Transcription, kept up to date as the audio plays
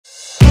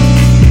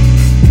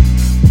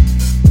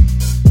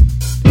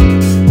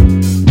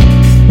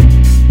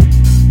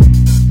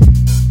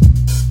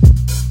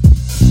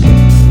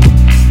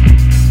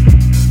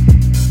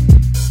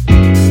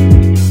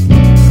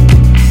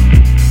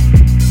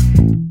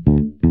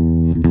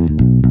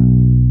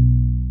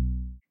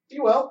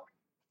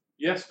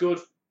Yes, good.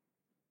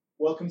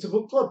 Welcome to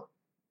Book Club.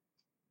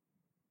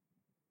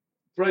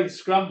 Brain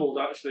scrambled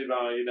actually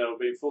by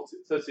being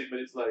 13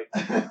 minutes late.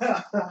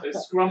 It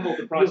scrambled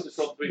the prices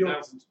from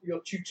 3,000.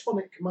 Your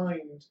Teutonic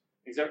mind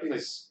Exactly.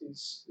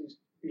 is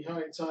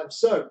behind time.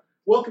 So,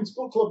 welcome to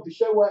Book Club, the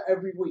show where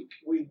every week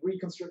we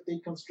reconstruct,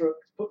 deconstruct,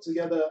 put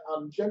together,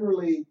 and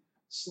generally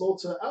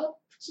slaughter out,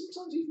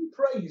 sometimes even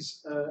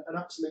praise an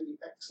absolutely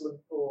excellent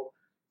or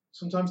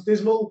sometimes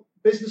dismal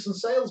business and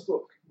sales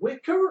book. We're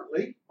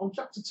currently on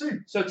chapter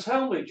 2. So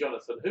tell me,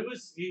 Jonathan, who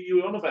was you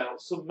were on about?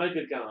 Some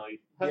mega guy?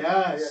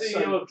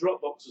 CEO of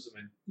Dropbox or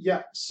something?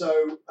 Yeah,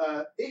 so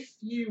if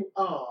you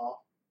are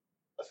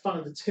a fan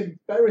of the Tim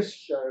Ferriss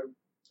show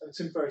and the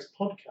Tim Ferriss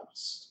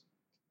podcast,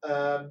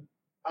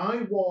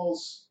 I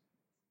was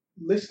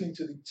listening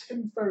to the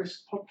Tim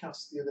Ferriss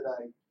podcast the other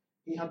day.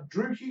 He had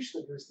Drew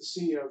Houston, who is the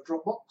CEO of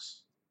Dropbox.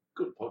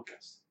 Good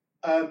podcast.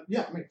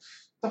 Yeah, I mean,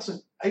 that's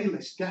an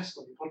A-list guest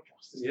on your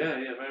podcast, isn't it?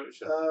 Yeah, very much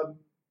so.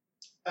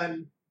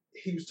 And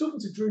he was talking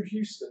to Drew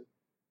Houston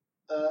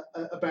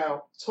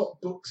about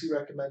top books he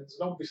recommends,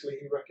 and obviously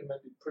he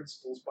recommended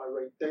Principles by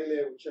Ray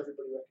Dalio, which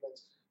everybody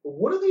recommends. But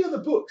one of the other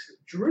books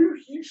that Drew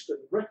Houston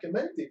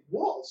recommended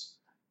was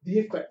The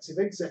Effective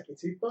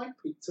Executive by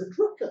Peter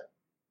Drucker,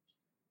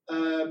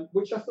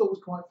 which I thought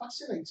was quite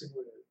fascinating,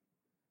 really.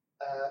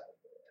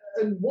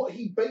 And what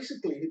he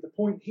basically, the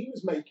point he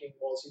was making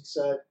was, he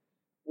said,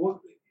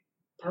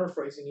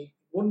 paraphrasing,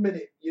 one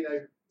minute,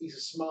 he's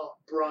a smart,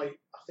 bright,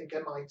 I think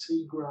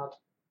MIT grad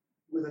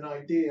with an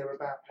idea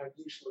about how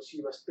useless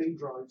USB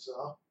drives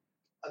are,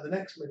 and the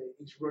next minute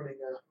he's running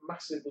a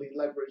massively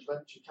leveraged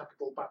venture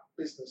capital-backed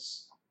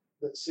business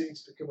that soon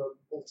to become a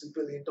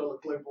multi-billion-dollar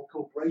global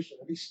corporation.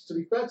 And to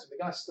be fair to him,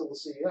 the guy's still the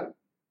CEO.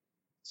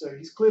 So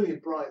he's clearly a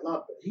bright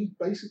lad, but he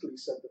basically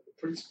said that the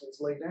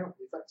principles laid out in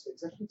The Effective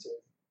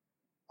Executive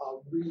are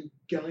really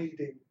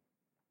guiding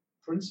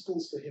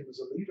principles for him as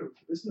a leader of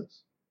the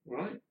business.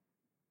 Right.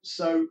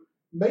 So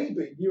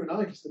maybe you and I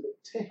are just a bit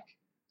tick.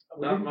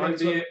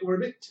 We're a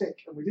bit tick,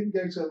 and we didn't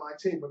go to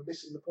MIT, and we're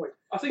missing the point.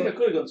 I think I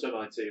could have gone to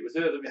MIT. It was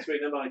either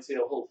between MIT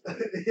or Hull.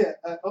 Yeah,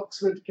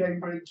 Oxford,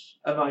 Cambridge.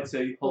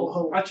 MIT,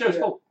 Hull. I chose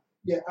Hull.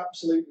 Yeah,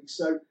 absolutely.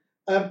 So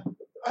I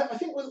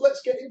think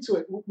let's get into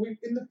it.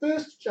 In the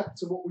first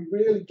chapter, what we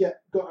really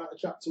got out of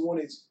chapter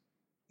 1 is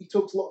he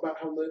talks a lot about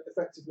how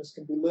effectiveness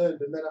can be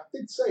learned, and then I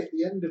did say at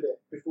the end of it,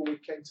 before we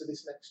came to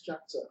this next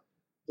chapter,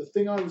 the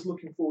thing I was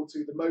looking forward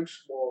to the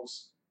most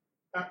was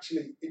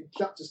actually in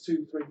chapters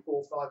 2, 3,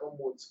 4, 5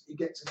 onwards, he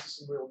gets into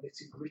some real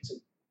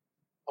nitty-gritty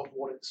of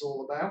what it's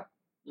all about.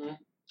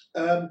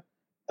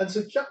 And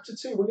so chapter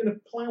 2, we're going to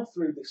plough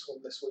through this one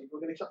this week. We're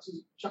going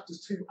to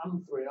chapters 2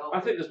 and 3, aren't we?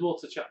 I think there's more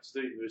to chapter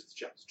 3 than there is to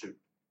chapter 2.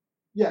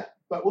 Yeah,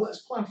 but let's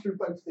plough through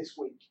both this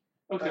week.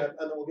 Okay. And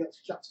then we'll get to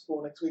chapter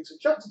 4 next week. So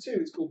chapter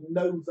 2 is called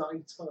Know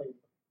Thy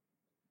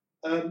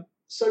Time.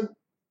 So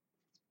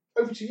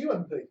over to you,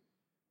 MP.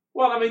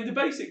 Well, I mean, the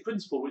basic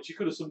principle, which you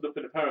could have summed up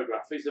in a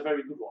paragraph, is a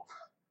very good one,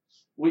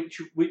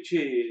 which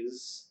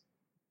is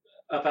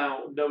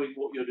about knowing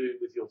what you're doing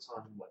with your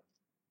time and when,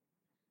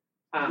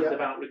 and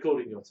about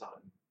recording your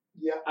time.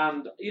 Yeah.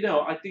 And,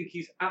 I think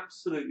he's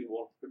absolutely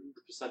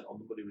 100% on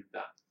the money with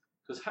that.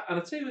 And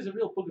I tell you, there's a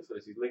real bugger for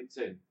this, is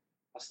LinkedIn.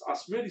 I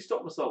really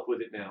stopped myself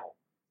with it now,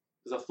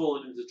 because I've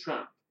fallen into the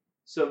trap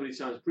so many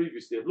times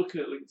previously of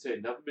looking at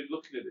LinkedIn. I've been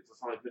looking at it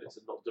for 5 minutes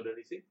and not done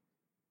anything.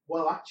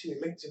 Well, actually,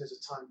 LinkedIn is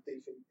a time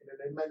thief in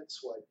an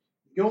immense way.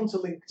 You go onto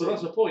LinkedIn. But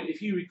that's the point.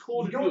 If you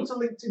record, you go onto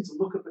LinkedIn to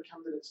look up a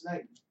candidate's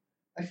name.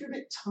 If you're a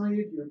bit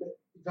tired,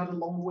 you've had a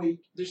long week.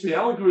 The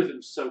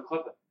algorithm's so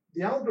clever.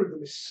 The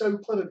algorithm is so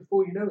clever.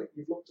 Before you know it,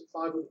 you've looked at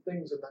 5 other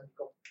things, and then you've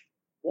gone,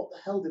 "What the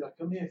hell did I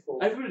come here for?"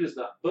 Everybody does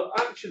that. But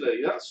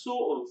actually, that's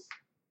sort of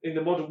in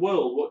the modern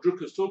world what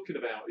Drucker's talking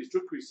about. Is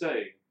Drucker is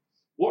saying,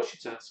 "What's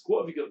your task?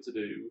 What have you got to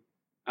do?"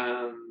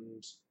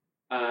 And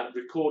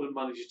record and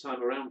manage your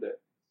time around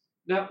it.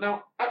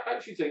 Now, I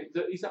actually think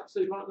that he's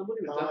absolutely right on the money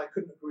with that. I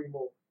couldn't agree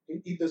more.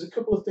 There's a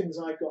couple of things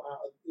I got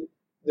out of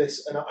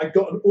this, and I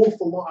got an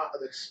awful lot out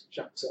of this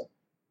chapter.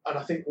 And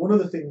I think one of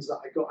the things that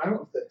I got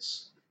out of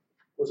this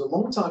was a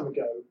long time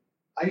ago,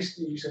 I used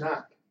to use an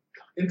app,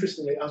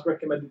 interestingly, as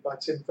recommended by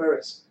Tim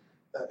Ferriss,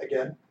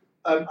 again.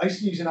 I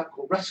used to use an app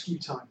called Rescue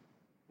Time.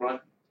 Right.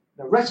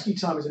 Now, Rescue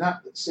Time is an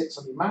app that sits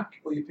on your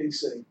Mac or your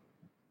PC,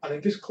 and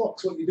it just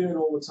clocks what you're doing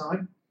all the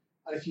time.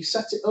 And if you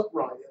set it up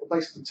right, it'll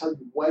basically tell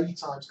you where your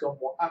time's gone,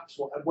 what apps,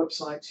 what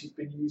websites you've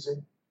been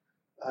using,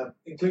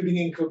 including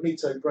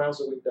incognito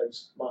browser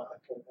windows, might I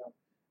point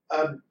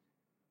out.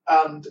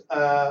 And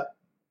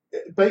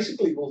it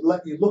basically will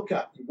let you look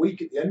at your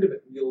week at the end of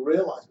it, and you'll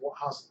realise what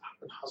has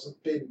and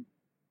hasn't been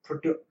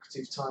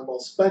productive time well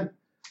spent.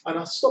 And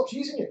I stopped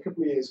using it a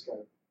couple of years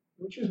ago,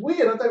 which was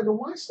weird. I don't know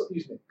why I stopped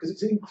using it, because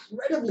it's an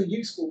incredibly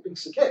useful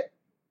piece of kit.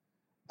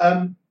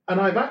 And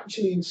I've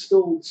actually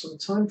installed some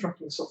time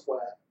tracking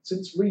software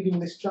since reading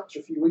this chapter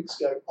a few weeks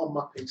ago on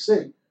my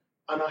PC,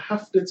 and I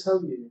have to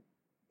tell you,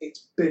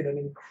 it's been an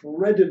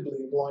incredibly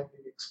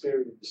enlightening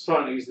experience. It's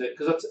frightening, isn't it?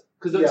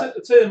 Because I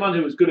tell you, the man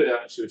who was good at it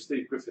actually was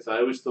Steve Griffith. I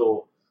always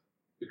thought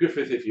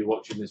Griffith, if you're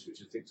watching this,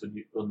 which I think is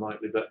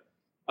unlikely, but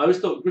I always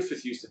thought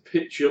Griffith used to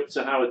pitch up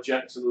to Howard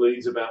Jackson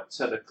Leeds about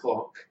 10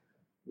 o'clock,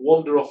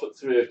 wander off at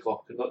 3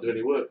 o'clock and not do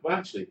any work. But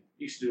actually,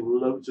 he used to do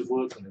loads of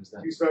work when he was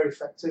there. He was very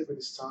effective with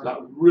his time. Like,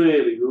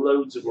 really,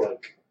 loads of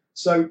work.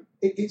 So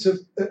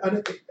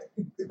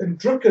and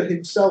Drucker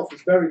himself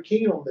is very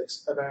keen on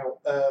this about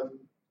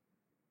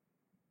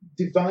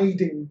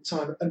dividing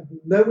time and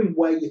knowing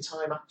where your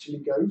time actually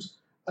goes.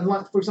 And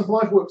like, for example,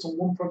 I've worked on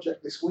one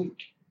project this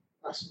week.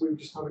 As we were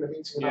just having a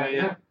meeting about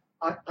it.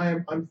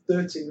 I'm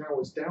 13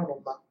 hours down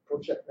on that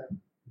project now.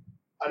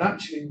 And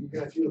actually,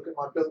 if you look at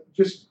my bill,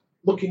 just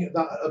looking at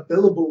that at a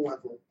billable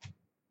level,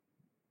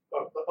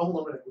 hold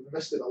on a minute, we've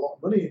invested a lot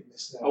of money in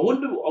this now. I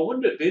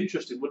wonder it'd be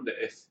interesting, wouldn't it,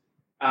 if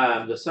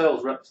the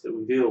sales reps that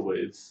we deal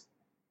with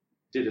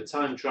did a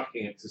time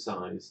tracking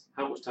exercise,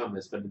 how much time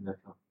they spend in their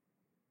car.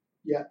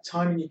 Yeah,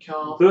 time in your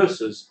car.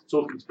 Versus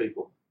talking to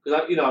people.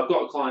 Because, I've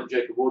got a client,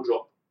 Jacob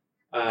Wardrop,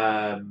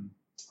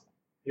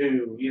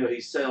 who,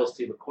 his sales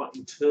team are quite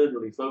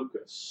internally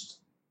focused.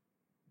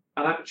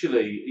 And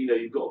actually,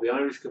 you've got the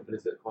Irish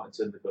companies that are quite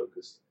internally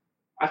focused.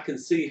 I can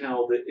see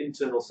how the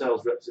internal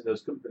sales reps in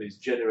those companies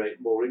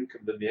generate more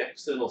income than the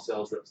external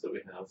sales reps that we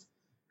have.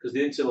 Because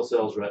the internal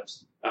sales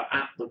reps are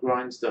at the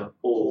grindstone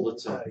all the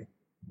time.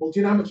 Well,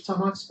 do you know how much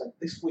time I've spent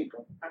this week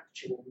on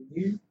actual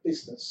new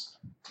business,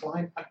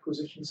 client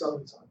acquisition,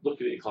 selling time?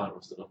 Looking at your client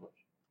roster, not much.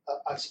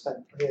 I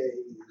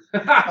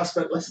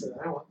spent less than an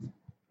hour.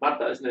 Mad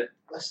that, isn't it?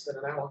 Less than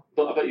an hour.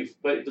 But I bet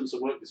you've done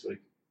some work this week.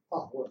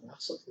 Oh, I worked my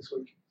ass off this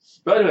week.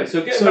 But anyway,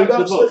 so getting back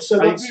to the book,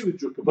 I agree with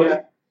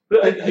Drucker,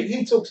 but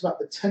he talks about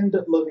the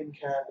tender, loving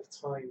care of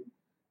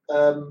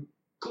time.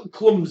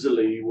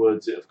 Clumsily he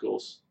words it, of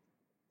course.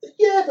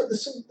 Yeah, but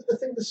I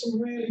think there's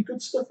some really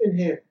good stuff in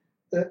here.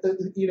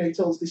 He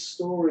tells this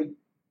story.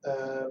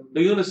 Are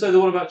you going to say the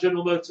one about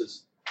General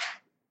Motors?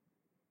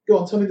 Go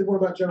on, tell me the one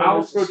about General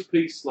Motors. Alfred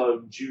P.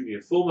 Sloan Jr.,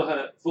 former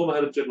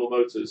head of General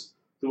Motors,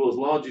 the world's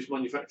largest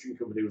manufacturing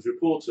company, was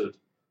reported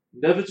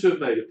never to have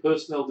made a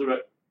personnel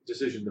direct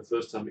decision the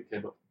first time it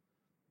came up.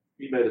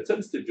 He made a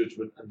tentative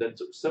judgment and then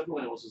took several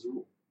hours as a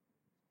rule.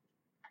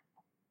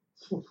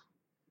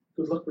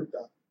 Good luck with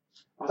that.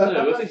 I don't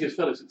know, I think he was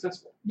fairly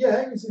successful.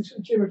 Yeah, he was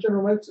in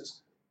General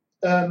Motors.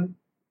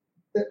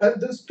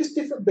 There's just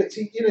different bits.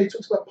 He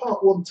talks about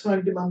part one,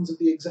 time demands of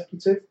the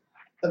executive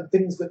and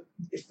things that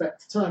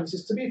affect time. He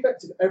says, to be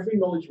effective, every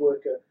knowledge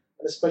worker,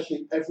 and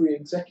especially every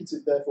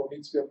executive, therefore,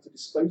 needs to be able to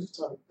dispose of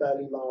time in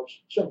fairly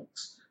large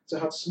chunks. To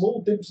have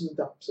small dibs and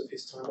dabs of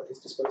his time at his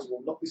disposal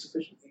will not be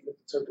sufficient, even if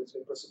the total is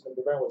an impressive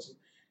number of hours.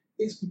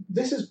 And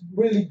this has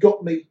really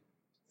got me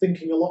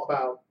thinking a lot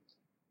about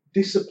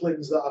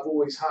disciplines that I've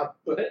always had.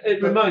 But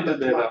it reminded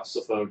me about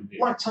stuff I already knew.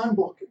 Like time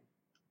blocking.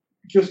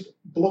 Just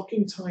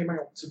blocking time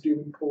out to do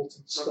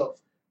important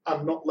stuff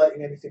and not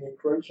letting anything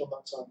encroach on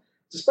that time.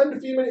 To spend a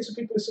few minutes with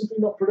people is simply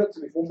not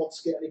productive. If one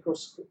wants to get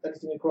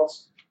anything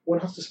across, one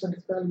has to spend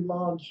a fairly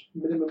large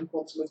minimum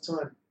quantum of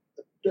time.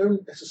 I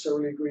don't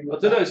necessarily agree with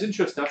that. I don't know, it's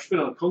interesting. I've just been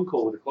on a con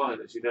call with a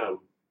client, as you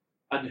know,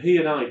 and he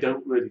and I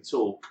don't really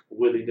talk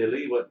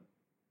willy-nilly.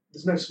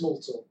 There's no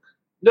small talk.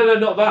 No,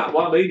 not that.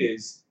 What I mean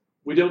is,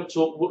 we don't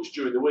talk much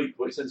during the week,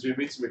 but it sends me a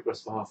meeting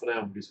request for half an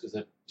hour just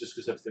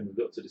because everything we've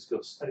got to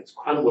discuss.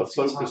 And we're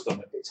focused on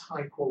it. It's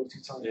high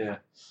quality time. Yeah.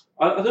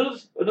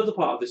 Another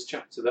part of this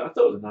chapter that I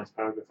thought was a nice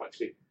paragraph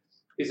actually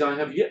is I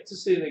have yet to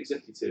see an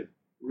executive,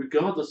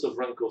 regardless of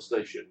rank or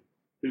station,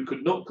 who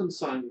could not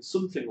consign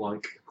something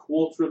like a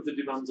quarter of the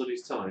demands on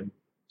his time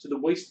to the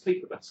waste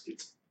paper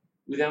basket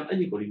without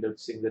anybody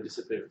noticing their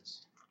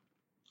disappearance.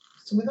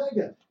 Tell me that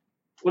again.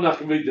 Well, I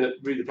can read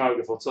the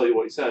paragraph. I'll tell you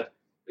what he said.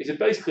 He said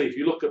basically, if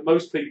you look at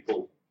most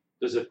people,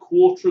 there's a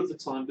quarter of the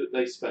time that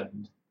they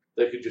spend,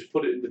 they could just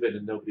put it in the bin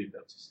and nobody would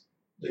notice.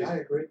 Yeah, I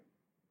agree.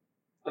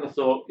 And I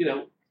thought,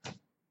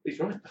 he's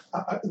right.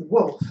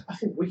 I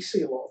think we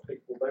see a lot of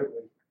people, don't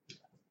we,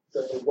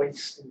 that are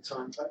wasting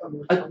time.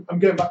 I'm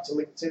going back to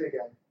LinkedIn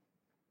again.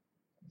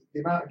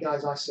 The amount of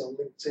guys I see on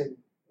LinkedIn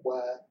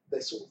where they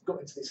sort of got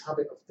into this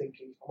habit of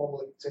thinking, I'm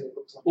on LinkedIn, it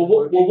looks like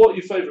what are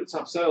your favourite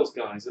type of sales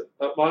guys?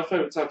 My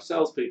favourite type of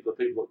salespeople are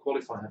people that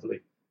qualify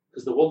heavily.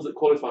 Because the ones that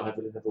qualify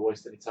heavily never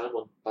waste any time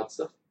on bad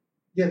stuff.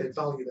 Yeah, they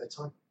value their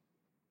time.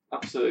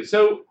 Absolutely.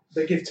 So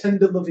they give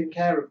tender, loving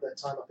care of their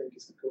time, I think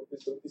is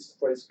the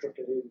phrase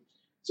Drucker used.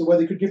 So where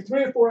they could give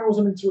 3 or 4 hours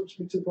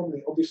uninterrupted to the problem,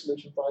 the obvious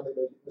solution finally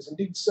was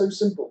indeed so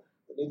simple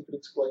that neither could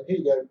explain. Here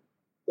you go.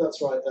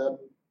 That's right.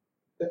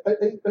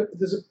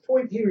 There's a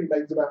point here he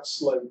made about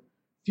Sloan.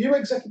 Few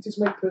executives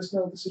make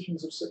personnel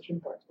decisions of such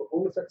impact, but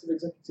all effective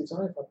executives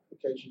I have had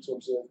occasion to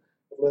observe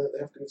have learned that they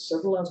have to give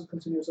several hours of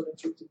continuous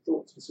uninterrupted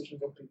thought to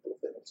decisions on people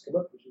if they want to come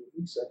up, as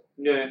you said.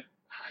 Yeah.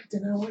 I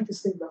don't know, I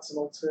just think that's an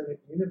alternate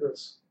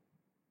universe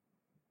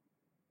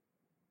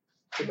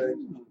to me.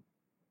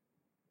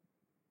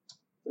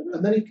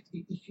 And then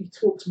he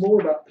talks more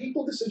about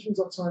people decisions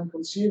are time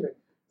consuming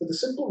for the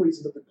simple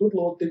reason that the good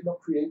Lord did not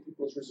create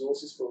people as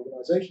resources for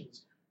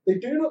organisations. They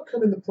do not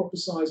come in the proper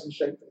size and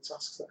shape for the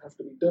tasks that have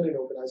to be done in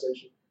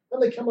organisation, and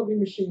they cannot be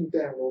machined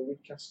down or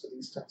recast for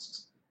these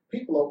tasks.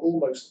 People are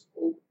almost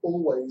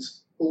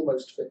always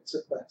almost fits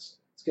at best.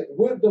 To get the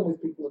work done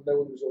with people and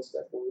know the results,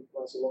 therefore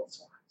requires a lot of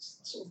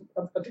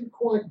time. I didn't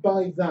quite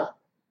buy that.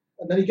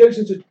 And then he goes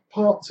into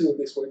part 2 of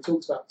this where he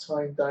talks about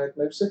time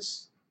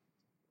diagnosis.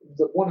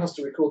 That one has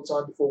to record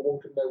time before one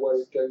can know where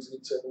it goes and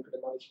in turn one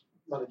can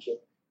manage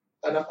it.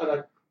 And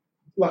I,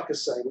 like I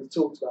say, we've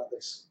talked about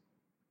this.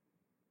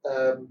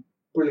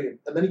 Brilliant.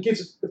 And then he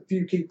gives a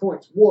few key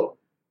points. One,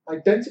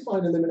 identify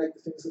and eliminate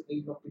the things that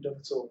need not be done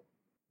at all.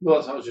 Well,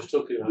 that's what I was just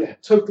talking about. Yeah,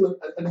 total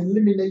an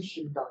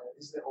elimination diet,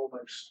 isn't it?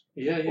 Almost.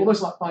 Yeah.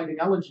 Almost like finding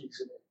allergies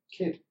in a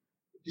kid.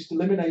 Just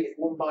eliminate it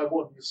one by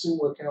one. You'll soon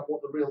work out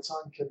what the real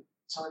time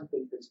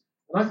thief is.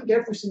 And I think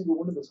every single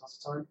one of us has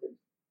a time thief.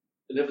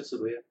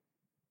 Inevitably, yeah.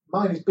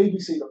 Mine is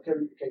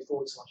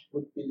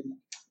bbc.co.uk/would believe.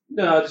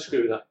 No, I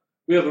disagree with that.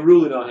 We have a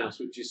rule in our house,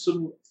 which is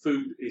some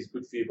food is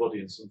good for your body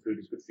and some food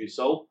is good for your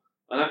soul.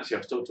 And actually, I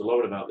was talking to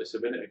Lauren about this a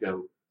minute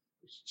ago.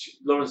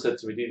 Lauren said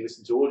to me, "Do you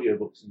listen to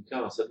audiobooks in the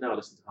car?" I said, "No, I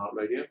listen to heart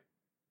radio."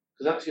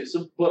 Because actually, at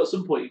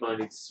some point, you might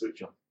need to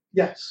switch off.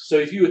 Yes. So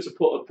if you were to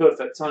put a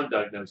perfect time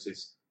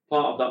diagnosis,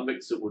 part of that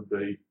mix-up would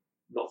be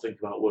not think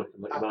about work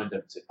and let your mind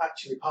empty.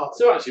 Actually, part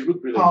rugby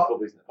league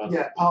probably isn't it?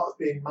 Yeah, part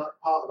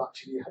of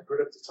actually your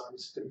productive time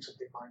is doing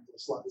something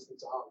mindless, like listening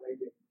to heart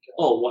radio.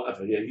 Or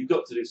whatever, yeah. You've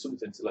got to do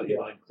something to let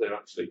your mind clear,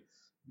 actually.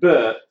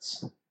 But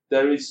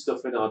there is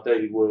stuff in our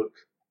daily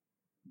work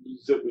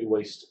that we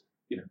waste,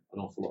 an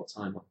awful lot of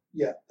time on.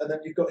 Yeah, and then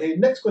you've got here,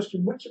 next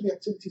question, which of the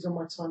activities on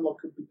my time log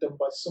could be done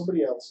by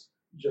somebody else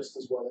just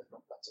as well, if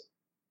not better?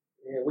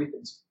 Yeah,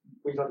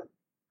 we've had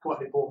quite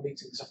an important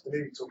meeting this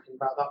afternoon talking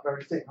about that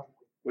very thing, haven't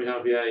we? We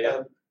have,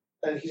 yeah.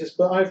 And he says,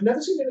 but I've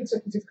never seen an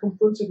executive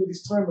confronted with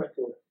his time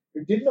record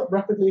who did not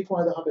rapidly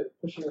acquire the habit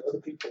of pushing at other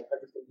people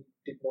everything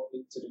he did not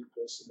need to do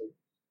personally,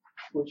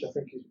 which I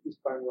think is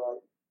bang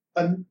right.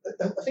 And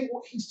I think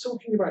what he's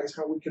talking about is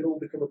how we can all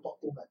become a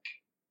bottleneck.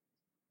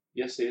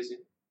 Yes, he is.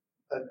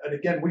 Yeah. And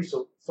again, we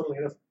thought, funnily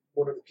enough,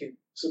 one of the key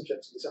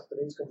subjects of this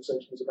afternoon's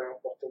conversation was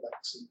about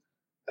bottlenecks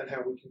and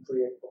how we can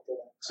create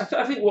bottlenecks.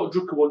 I think what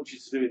Drucker wants you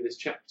to do in this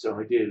chapter,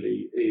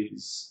 ideally,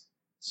 is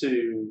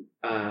to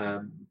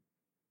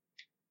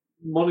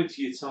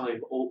monitor your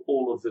time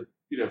all of the,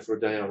 for a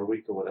day or a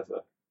week or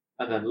whatever,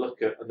 and then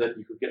and then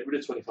you could get rid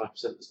of 25%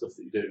 of the stuff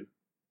that you do.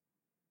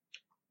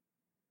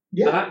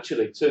 Yeah. And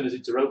actually turn us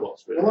into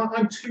robots, really. Well,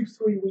 I'm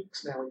 2-3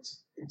 weeks now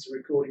into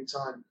recording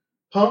time.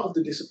 Part of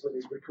the discipline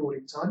is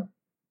recording time.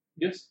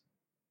 Yes.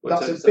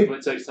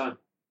 It takes time.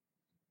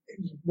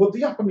 Well,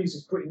 the Apple Music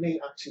is pretty neat,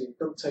 actually. It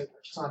doesn't take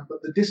much time.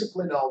 But the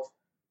discipline of,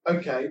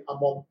 okay,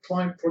 I'm on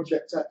client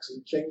project X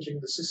and changing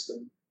the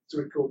system to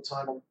record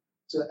time on.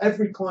 So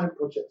every client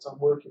project I'm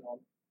working on,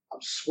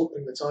 I'm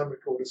swapping the time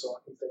recorder so I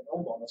can think,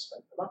 hold on, I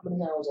spent that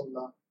many hours on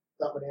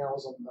that many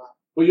hours on that.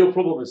 Well, your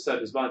problem is same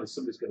as mine, is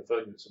somebody's going to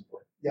phone you at some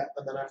point. Yeah,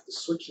 and then I have to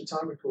switch the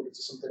time recorder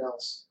to something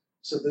else.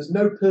 So there's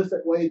no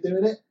perfect way of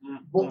doing it.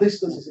 What this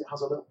does is it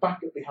has a little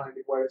backup behind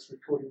it where it's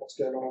recording what's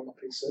going on the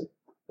PC.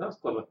 That's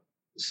clever.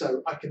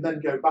 So I can then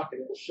go back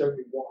and it will show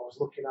me what I was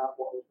looking at,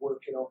 what I was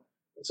working on,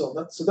 and so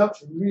on. So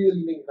that's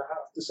really neat. And I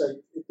have to say,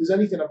 if there's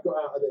anything I've got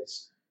out of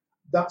this,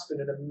 that's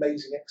been an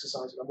amazing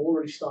exercise, and I'm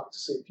already starting to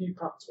see a few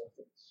practical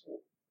things.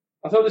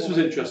 I thought this was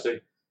interesting.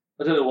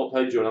 I don't know what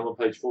page you're on. I'm on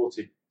page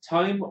 40.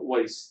 Time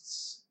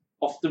wastes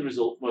often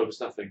result from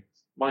overstaffing.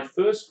 My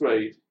first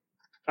grade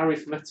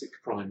arithmetic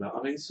primer.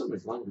 I mean, some of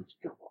his language.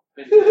 God, what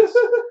pain it is.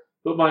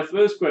 But my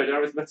first grade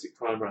arithmetic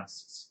primer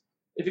asks,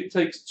 if it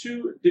takes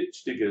 2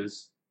 ditch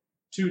diggers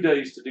 2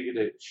 days to dig a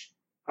ditch,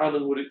 how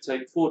long would it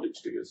take 4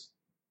 ditch diggers?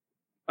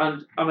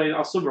 And I mean,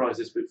 I'll summarise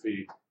this bit for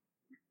you.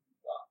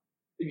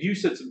 You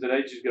said something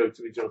ages ago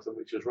to me, Jonathan,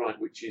 which was right,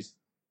 which is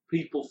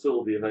people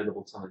fill the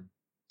available time.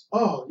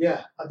 Oh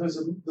yeah, and there's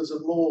a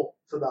law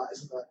for that,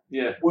 isn't there?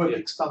 Yeah. Work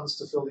expands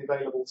to fill the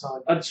available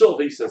time. And sort of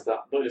he says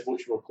that, but in a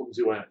much more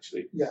clumsy way,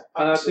 actually. Yeah,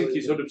 and absolutely.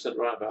 I think he's 100%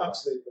 right about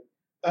absolutely.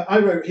 That. I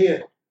wrote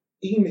here,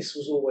 EMIS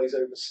was always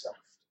overstaffed.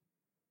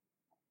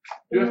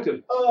 You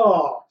reckon?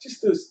 Oh,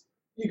 just as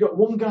you got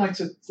one guy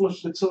to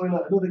flush the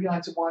toilet, another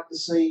guy to wipe the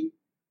seat,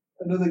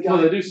 another guy.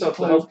 Well, they do sell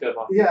for healthcare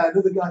market. Yeah,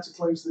 another guy to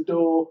close the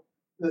door.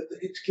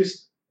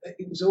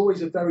 It was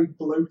always a very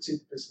bloated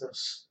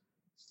business,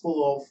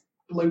 full of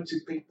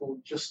bloated people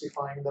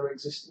justifying their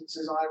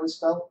existences. I always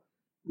felt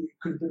it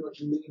could have been much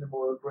leaner,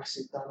 more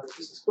aggressive down the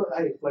business. But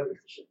hey, it floated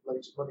for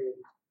loads of money.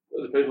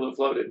 Well, the people that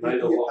floated it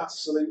made a lot.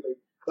 Absolutely.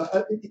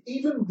 But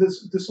even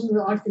there's something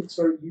that I think is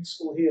very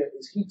useful here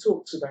is he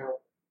talks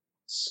about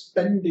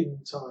spending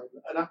time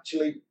and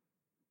actually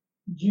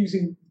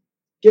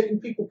getting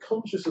people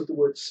conscious of the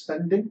word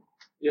spending.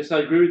 Yes, I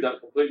agree with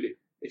that completely.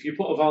 If you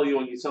put a value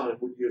on your time,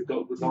 would you have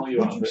got a good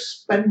value out of it? Would you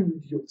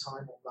spend your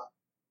time on that?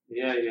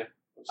 Yeah.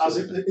 As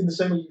in the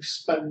same way you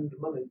spend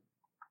money.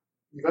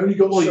 You've only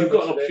got you've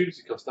got an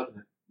opportunity cost, haven't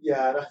you?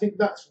 Yeah, and I think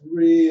that's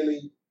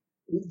really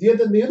the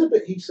other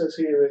bit he says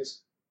here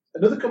is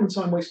another common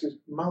time waster is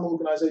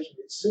malorganisation.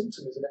 Its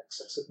symptom is an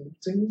excess of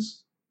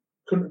meetings.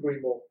 Couldn't agree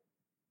more.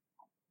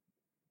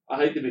 I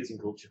hate the meeting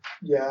culture.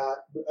 Yeah,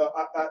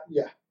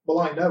 yeah. Well,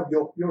 I know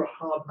you're a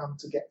hard man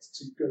to get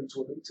to go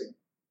to a meeting.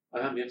 I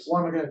am, yes.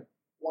 Why am I going?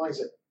 Why is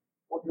it?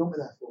 What do you want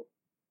me there for?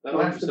 Do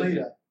I have to be 100%,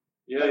 there?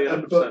 Yeah,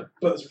 100%.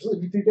 But as a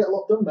result, you do get a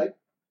lot done, mate.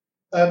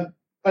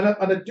 And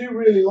I do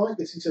really like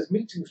this. He says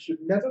meetings should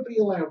never be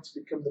allowed to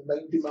become the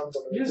main demand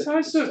on an Yes, I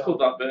executive's circled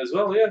time. that bit as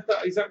well. Yeah,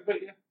 that exact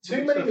bit. Yeah.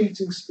 Too many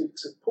meetings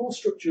speaks of poor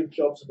structure of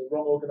jobs and the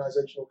wrong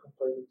organisational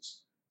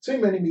components. Too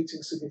many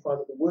meetings signify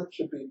that the work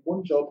should be in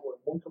one job or in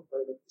one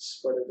component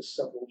spread over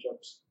several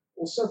jobs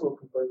or several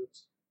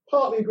components.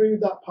 Partly agree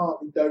with that,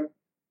 partly don't.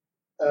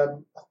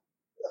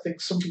 I think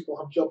some people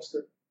have jobs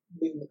that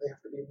mean that they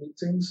have to be in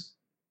meetings.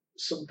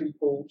 Some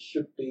people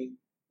should be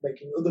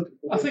making other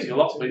people. I think a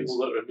lot of people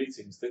that are in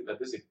meetings think they're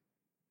busy.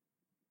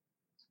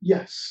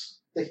 Yes,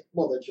 they're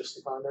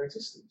justifying their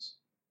existence.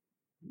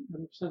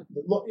 100%.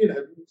 You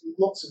know,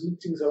 lots of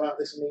meetings about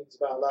this and meetings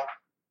about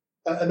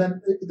that. And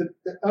then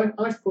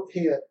I've put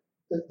here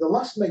the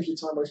last major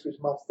time I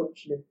spent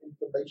malfunctioning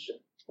information.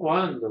 Oh,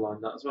 I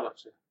underlined that as well,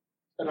 actually.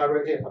 And I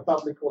wrote here a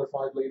badly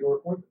qualified lead or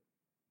appointment.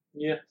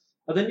 Yeah.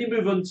 And then you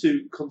move on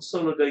to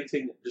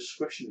consolidating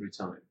discretionary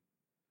time.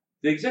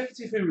 The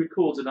executive who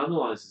records and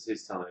analyses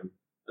his time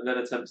and then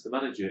attempts to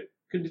manage it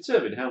can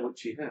determine how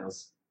much he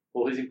has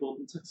for his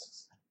important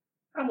tasks.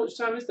 How much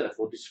time is there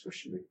for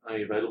discretionary,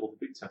 i.e. available for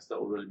big tasks that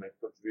will really make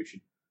a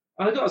contribution?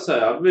 And I've got to say,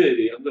 I'm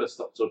going to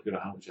stop talking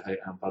about how much I hate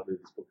how badly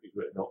this book is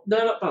written. No,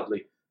 not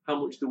badly. How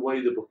much the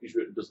way the book is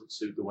written doesn't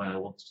suit the way I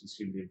want to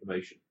consume the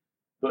information.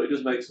 But it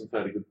does make some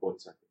fairly good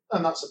points, I think.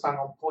 And that's a bang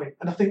on point.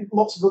 And I think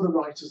lots of other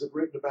writers have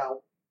written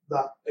about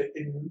that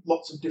in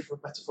lots of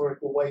different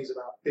metaphorical ways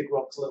about big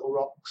rocks, little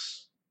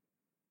rocks.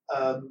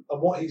 And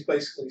what he's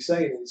basically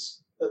saying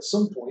is, at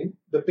some point,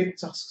 the big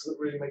tasks that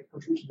really make a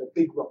contribution, the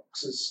big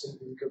rocks, as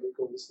Stephen Covey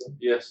calls them.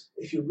 Yes.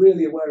 If you're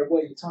really aware of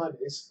where your time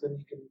is, then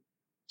you can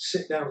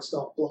sit down and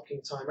start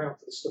blocking time out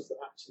for the stuff that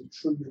actually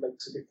truly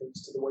makes a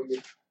difference to the way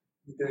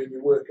you're doing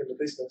your work in the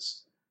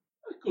business.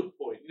 A good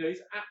point. You know,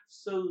 he's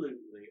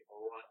absolutely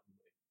right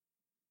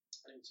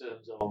in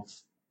terms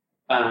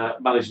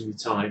of managing your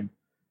time.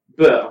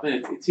 But, I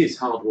mean, it is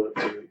hard work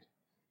to read.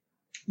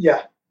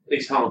 Yeah.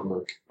 It's hard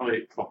work. I mean,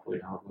 it's properly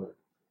hard work.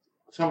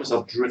 I found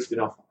myself drifting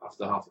off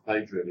after half a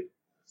page, really.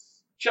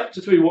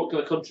 Chapter 3, what can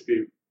I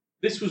contribute?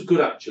 This was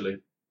good, actually.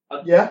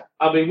 Yeah.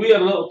 I mean, we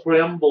had a little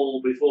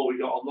preamble before we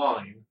got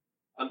online.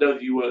 I know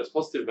that you weren't as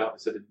positive about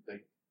this, I didn't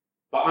think.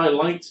 But I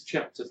liked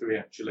Chapter 3,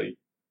 actually.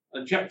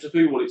 And Chapter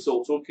 3, what it's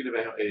all talking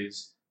about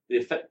is the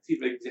effective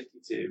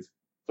executive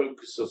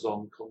focuses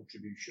on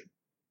contribution.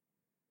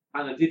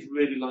 And I did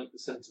really like the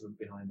sentiment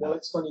behind that. Well,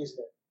 it's funny, isn't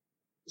it?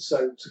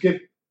 So, to give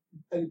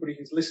anybody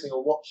who's listening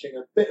or watching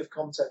a bit of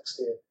context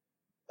here,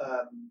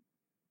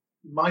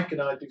 Mike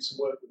and I do some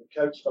work with a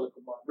coach, a fellow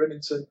called Mark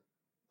Remington.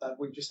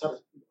 We just had,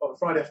 on a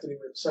Friday afternoon,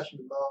 we had a session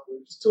with Mark. We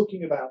were just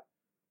talking about,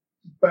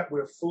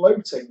 we're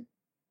floating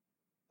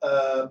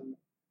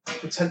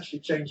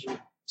potentially changing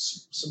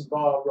some of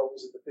our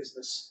roles in the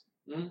business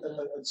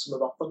and some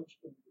of our function,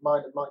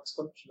 mine and Mike's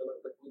function a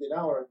little bit within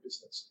our own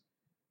business.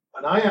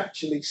 And I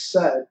actually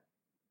said,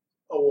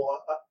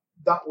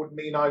 that would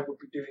mean I would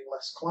be doing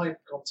less client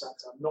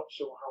contact. I'm not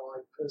sure how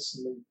I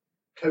personally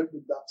cope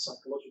with that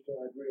psychologically.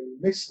 I really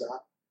miss that.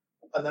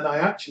 And then I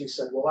actually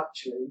said, it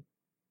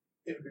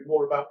would be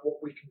more about what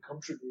we can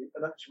contribute.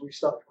 And actually, we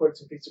started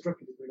quoting Peter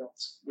Drucker, did we not?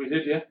 We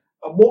did, yeah.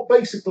 And what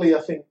basically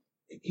I think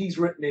he's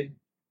written in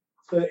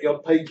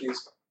 30-odd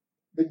pages,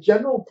 the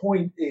general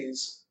point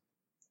is,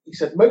 he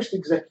said, most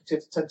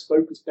executives tend to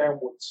focus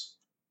downwards.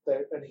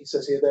 And he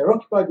says here, they're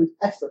occupied with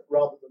effort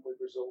rather than with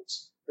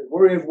results. They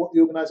worry over what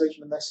the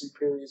organisation and their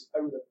superiors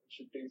owe them and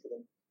should do for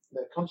them. And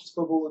they're conscious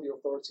of all of the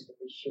authority that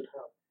they should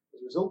have.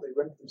 As a result, they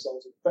render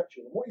themselves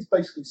ineffectual. And what he's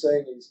basically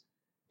saying is,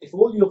 if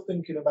all you're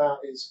thinking about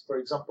is, for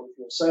example, if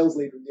you're a sales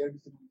leader and the only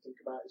thing you think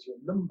about is your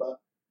number,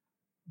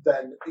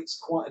 then it's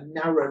quite a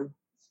narrow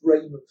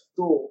frame of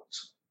thought.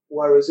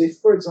 Whereas if,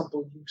 for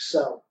example, you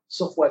sell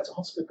software to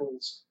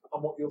hospitals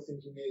and what you're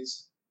thinking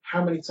is,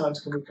 how many times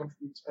can we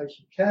contribute to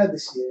patient care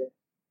this year,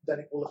 then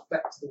it will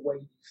affect the way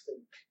you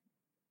think.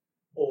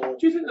 Or,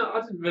 do you think that?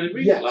 I didn't really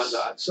read it like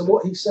that. So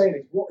what he's saying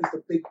is, what is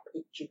the big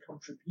picture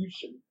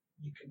contribution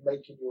you can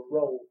make in your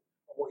role?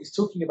 And what he's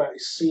talking about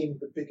is seeing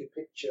the bigger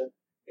picture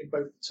in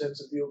both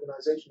terms of the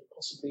organisation and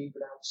possibly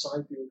even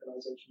outside the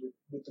organisation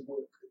with the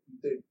work that you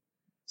do.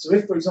 So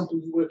if, for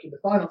example, you work in the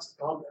finance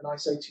department and I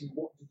say to you,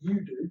 what do you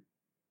do?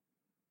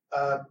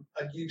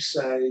 And you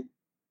say,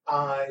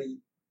 I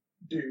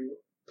do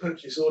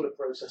purchase order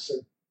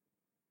processing,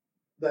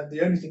 then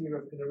the only thing you're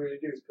ever going to really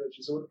do is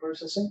purchase order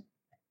processing.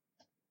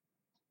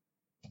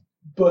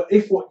 But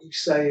if what you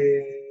say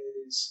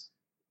is,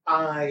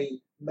 I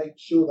make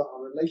sure that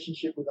our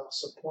relationship with our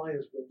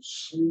suppliers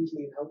runs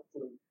smoothly and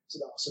helpfully so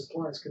that our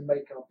suppliers can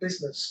make our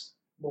business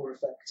more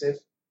effective,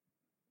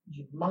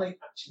 you might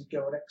actually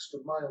go an extra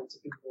mile to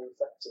be more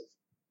effective.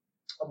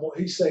 And what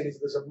he's saying is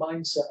there's a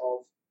mindset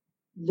of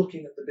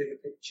looking at the bigger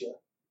picture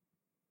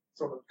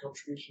from a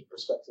contribution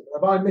perspective.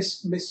 Have I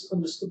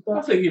misunderstood that?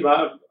 I think you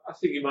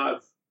might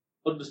have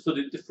understood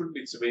it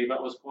differently to me.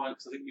 That was quite,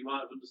 because I think you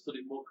might have understood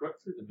it more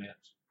correctly than me,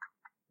 actually.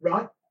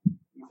 Right.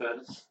 In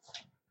fairness.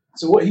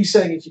 So what he's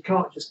saying is you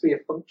can't just be a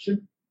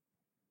function.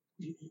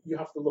 You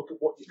have to look at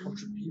what your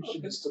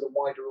contribution is to the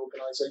wider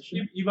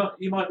organisation. You might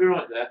be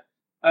right there.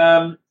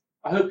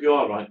 I hope you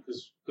are right,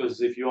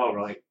 because if you are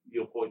right,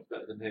 your point's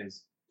better than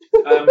his.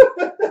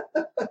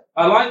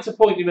 I like the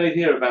point you made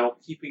here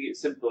about keeping it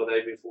simple and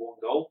aiming for one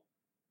goal.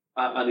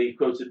 And he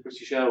quoted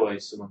British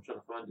Airways, so I'm trying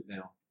to find it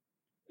now.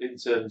 In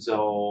terms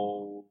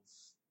of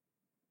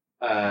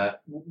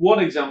one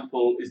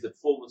example is the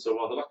performance, or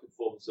rather lack of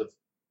performance,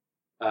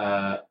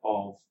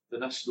 of the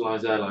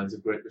nationalised airlines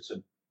of Great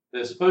Britain.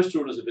 They're supposed to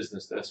run as a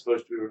business. They're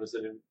supposed to be run as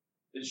an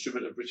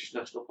instrument of British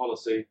national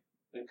policy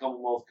and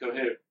Commonwealth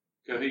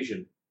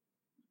cohesion.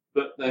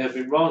 But they have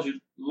been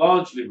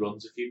largely run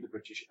to keep the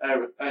British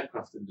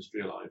aircraft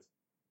industry alive,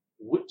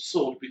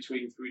 whipsawed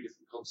between three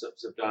different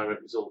concepts of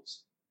direct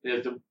results. They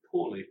have done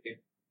poorly in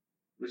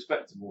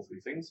respect of all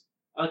three things.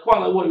 And I quite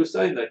like what he was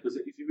saying there, because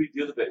if you read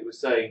the other bit, he was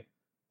saying,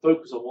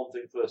 focus on one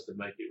thing first and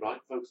make it right.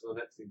 Focus on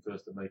the next thing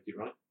first and make it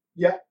right.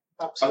 Yeah,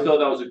 absolutely. I thought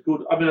that was a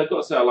good... I mean, I've got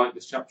to say I like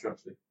this chapter,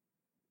 actually.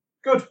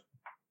 Good.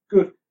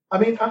 I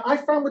mean, I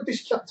found with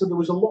this chapter there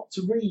was a lot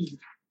to read,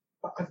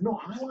 but I've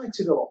not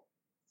highlighted a lot.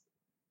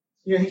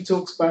 Yeah, he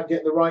talks about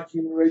getting the right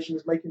human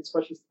relations, making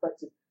specialists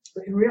effective.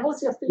 But in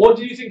reality, I think... What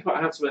do you think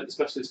about how to make the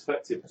specialists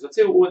effective? Because I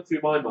tell you what went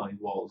through my mind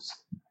was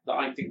that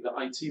I think the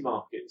IT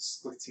market is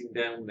splitting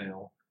down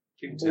now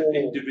into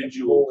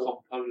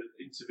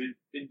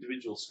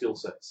individual skill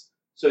sets.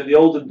 So in the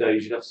olden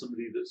days, you'd have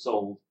somebody that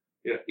sold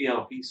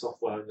ERP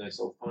software, and they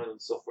sold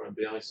finance software and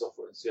BI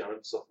software and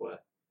CRM software.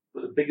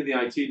 But the bigger the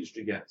IT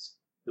industry gets,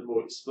 the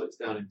more it splits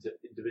down into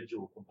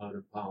individual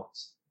component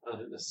parts. And I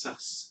think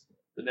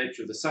the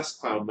nature of the SaaS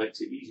cloud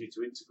makes it easier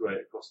to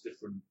integrate across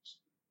different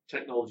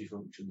technology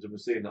functions, and we're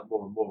seeing that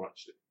more and more,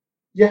 actually.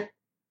 Yeah,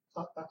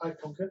 I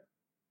concur.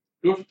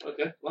 Good,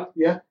 okay, glad.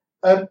 Yeah.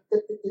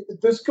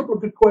 There's a couple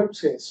of good quotes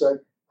here, so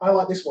I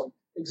like this one.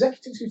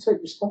 Executives who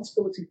take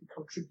responsibility for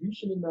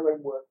contribution in their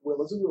own work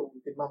will, as a rule,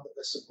 demand that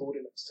their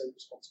subordinates take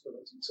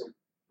responsibility too.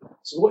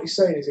 So what he's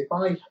saying is, if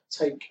I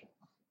take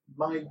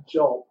my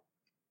job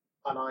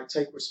and I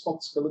take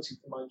responsibility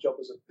for my job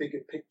as a bigger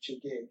picture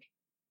gig,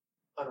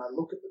 and I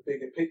look at the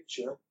bigger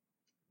picture,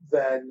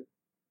 then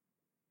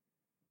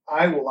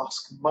I will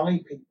ask my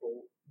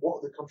people, what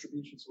are the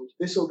contributions which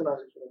this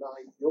organisation and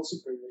I, your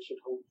superior, should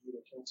hold you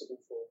accountable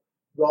for,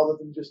 rather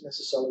than just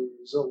necessarily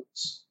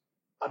results,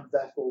 and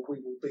therefore we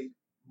will be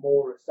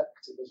more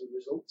effective as a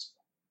result.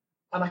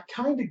 And I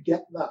kind of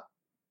get that.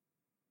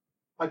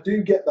 I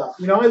do get that.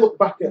 I look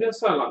back at... It does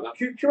sound like that.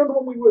 Do you remember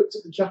when we worked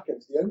at the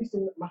Jackets? The only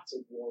thing that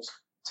mattered was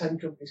 10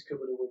 companies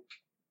covered a week.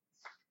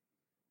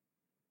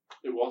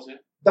 It was, yeah.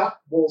 That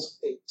was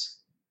it.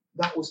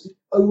 That was the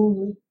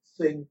only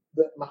thing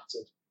that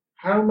mattered.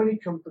 How many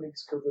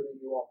companies covered are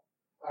you on?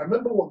 I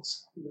remember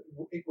once,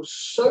 it was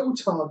so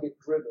target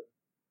driven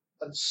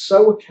and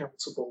so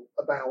accountable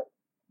about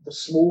the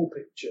small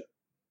picture.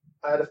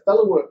 I had a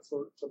fellow work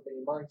for me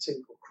in my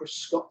team called Chris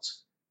Scott,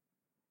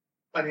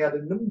 and he had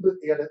a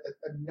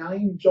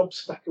 9 job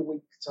spec a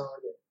week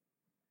target.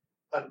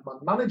 And my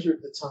manager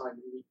at the time,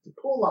 the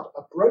poor lad,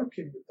 I broke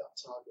him with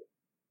that target.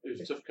 He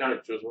was a tough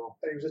character as well.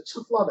 And he was a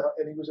tough lad,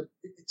 and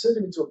it turned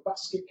him into a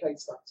basket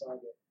case, that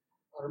target.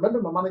 I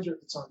remember my manager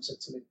at the time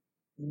said to me,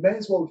 you may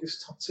as well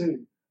just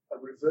tattoo a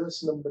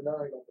reverse number 9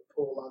 on the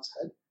poor lad's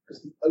head,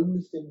 because the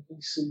only thing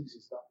he sees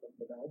is that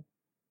number 9.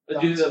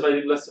 And do you think that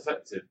made him less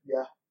effective?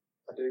 Yeah,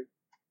 I do.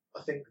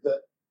 I think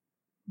that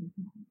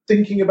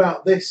thinking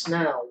about this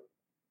now,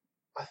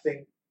 I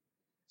think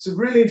it's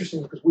really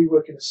interesting, because we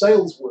work in a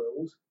sales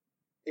world.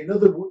 In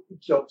other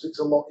jobs, it's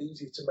a lot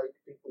easier to make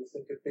people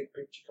think of big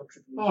picture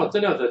contributions. Oh, I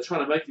don't know. They're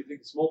trying to make you think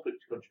of small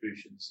picture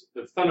contributions.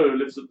 The fellow who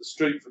lives up the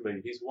street from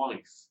me, his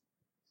wife,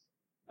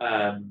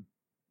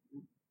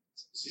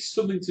 it's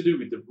something to do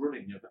with the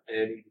running of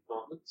A&E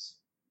departments.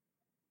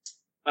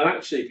 And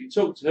actually, if you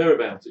talk to her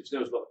about it, she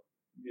knows a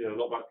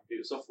lot about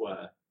computer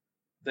software.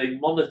 They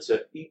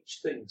monitor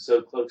each thing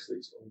so closely,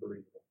 it's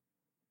unbelievable.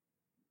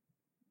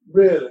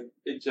 Really?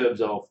 In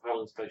terms of how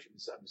long the patient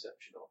is at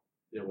reception, or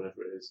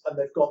whatever it is. And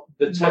they've got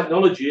the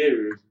technology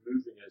area is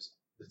moving us.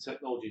 The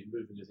technology is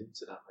moving us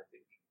into that, I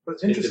think. But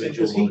it's interesting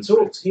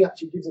because he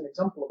actually gives an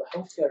example of a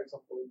healthcare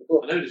example in the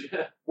book. I know,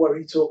 yeah. Where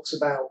he talks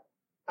about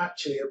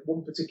actually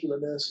one particular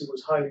nurse who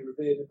was highly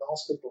revered in the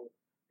hospital,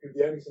 who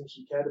the only thing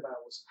she cared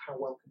about was how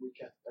well can we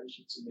care for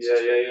patients in this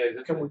hospital.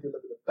 Exactly. Can we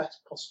deliver the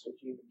best possible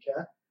human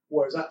care?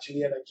 Whereas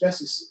actually the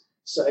NHS is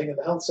saying, and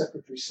the health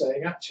secretary is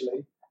saying,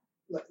 actually,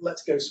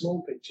 let's go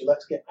small picture.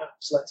 Let's get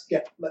apps. Let's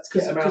get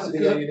them out of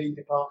the A&E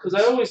department. Because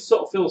I always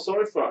sort of feel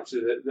sorry for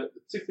actually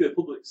particularly the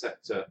public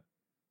sector.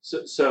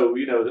 So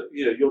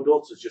your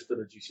daughter's just done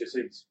a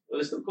GCSEs. Are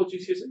they still called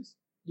GCSEs?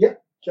 Yeah,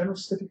 General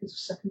Certificates of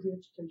Secondary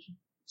Education.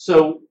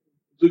 So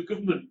the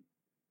government,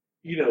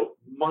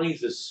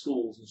 misers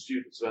schools and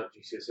students about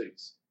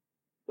GCSEs.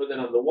 But then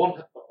on the one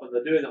hand, and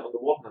they're doing that on the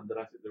one hand, and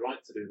I think they're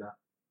right to do that.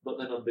 But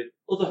then on the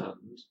other hand,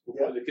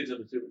 we're putting the kids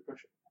under too much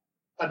pressure.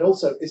 And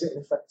also, is it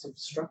an effective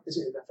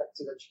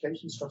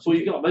education strategy? Well,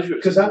 you've got to measure it.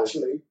 Because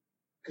actually,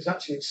 because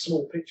actually it's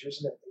small picture,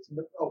 isn't it? It's,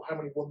 how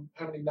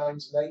many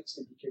nines and eights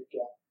did your kid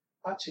get?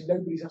 Actually,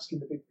 nobody's asking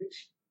the big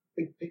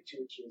picture,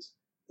 which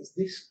is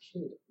this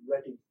kid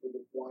ready for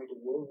the wider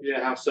world?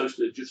 Yeah, how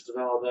socially adjusted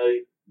are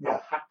they? Yeah.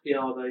 How happy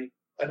are they?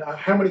 And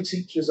how many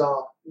teachers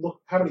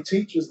look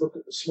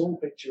at the small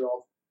picture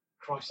of,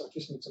 Christ, I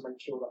just need to make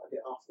sure that I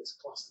get off this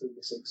class through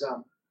this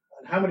exam.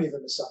 And how many of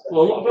them are sat there?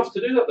 Well, a lot of them have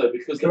to do that though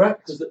because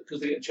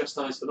they get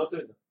chastised for not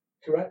doing that.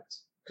 Correct.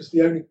 Because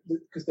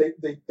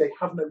they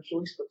have no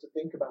choice but to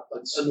think about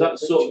that. And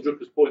that's sort of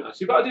Drucker's point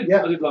actually. But I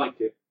did like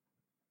it.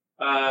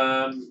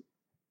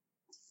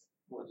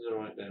 What did I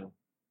write down?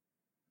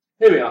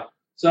 Here we are.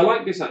 So I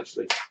like this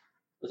actually.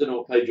 I don't know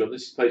what page you're on.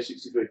 This is page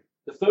 63.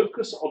 The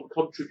focus on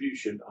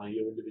contribution, i.e.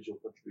 your individual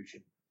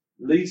contribution,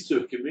 leads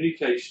to a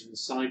communication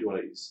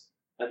sideways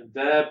and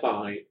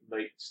thereby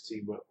makes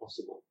teamwork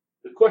possible.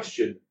 The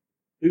question,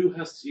 who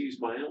has to use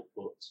my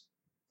output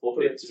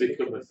for it to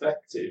become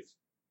effective?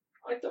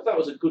 I thought that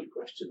was a good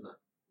question, that.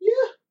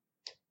 Yeah.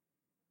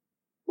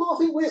 Well, I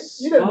think we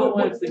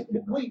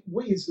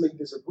as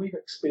leaders we've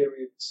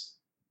experienced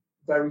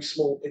very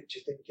small picture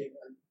thinking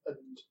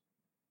and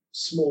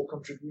small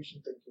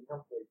contribution thinking,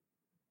 haven't we?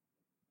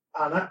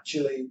 And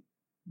actually,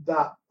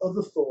 that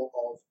other thought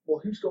of, well,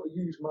 who's got to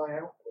use my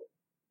output?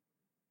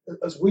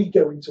 As we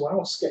go into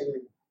our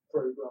scaling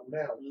program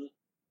now,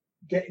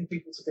 getting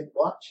people to think,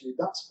 well, actually,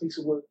 that's a piece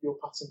of work you're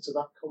passing to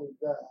that colleague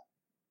there,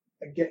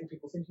 and getting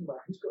people thinking about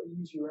who's got to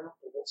use your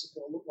output, what's it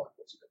going to look like,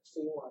 what's it going to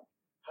feel like,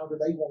 how do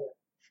they want it?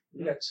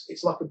 You know,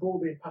 it's like a ball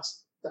being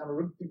passed down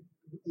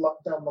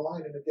the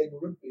line in a game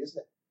of rugby, isn't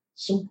it? At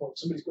some point,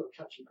 somebody's got to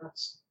catch and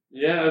pass.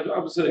 Yeah,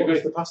 I absolutely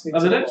agree.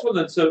 And the next one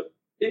then, so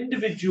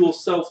individual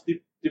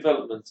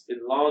self-development in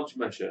large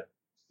measure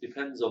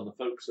depends on the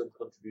focus and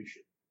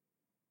contribution.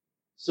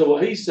 So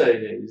what he's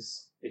saying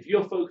is, if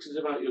your focus is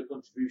about your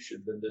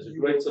contribution, then there's a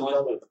greater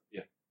likelihood.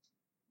 Yeah.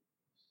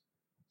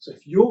 So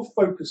if you're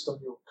focused on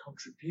your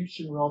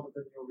contribution rather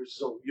than your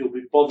result, you'll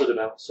be bothered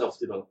about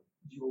self-development.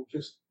 You'll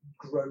just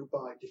grow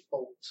by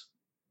default.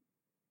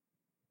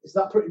 Is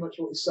that pretty much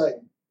what he's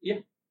saying? Yeah.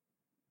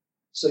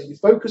 So you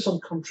focus on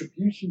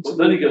contribution to the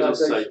then he goes on to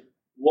say,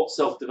 what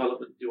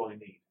self-development do I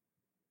need?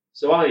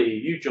 So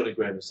i.e., you, Johnny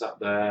Graham, are sat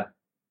there,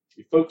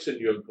 you focus on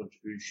your own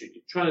contribution,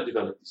 you're trying to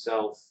develop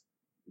yourself,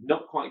 you're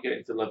not quite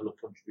getting to the level of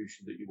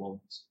contribution that you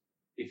want.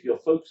 If you're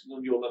focusing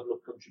on your level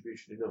of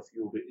contribution enough,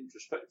 you'll be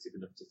introspective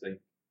enough to think,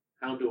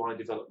 how do I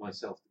develop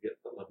myself to get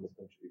to that level of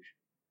contribution?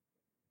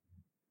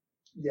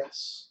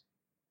 Yes.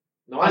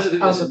 No, I don't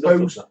think there's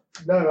enough of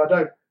that. No, I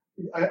don't.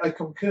 I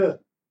concur,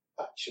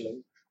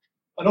 actually.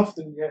 And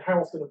often, how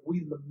often have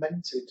we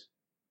lamented?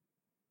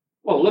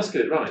 Well, let's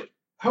get it right.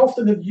 How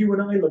often have you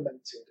and I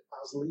lamented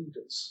as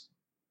leaders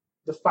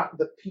the fact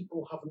that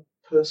people haven't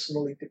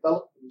personally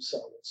developed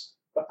themselves?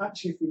 But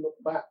actually, if we look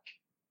back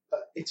at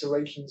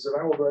iterations of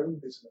our own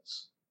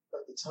business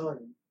at the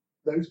time,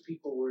 those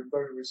people were in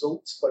very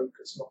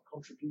results-focused, not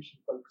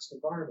contribution-focused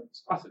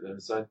environments. I think they're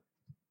the same.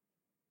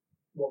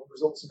 What,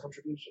 results and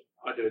contribution?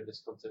 I do in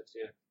this context,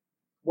 yeah.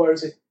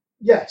 Whereas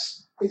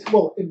yes,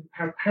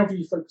 how do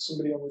you focus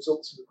somebody on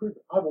results and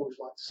recruitment? I've always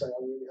liked to say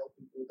I really help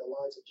people with their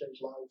lives, I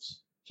change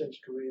lives,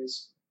 change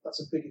careers.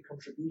 That's a bigger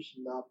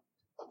contribution than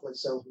I play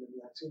salesman in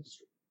the IT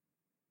industry.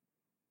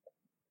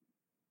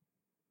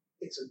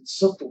 It's a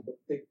subtle but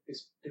big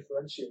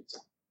differentiator.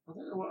 I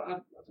don't know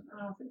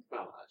how I think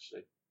about that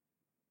actually.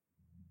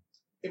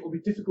 It will be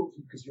difficult for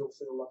you because you'll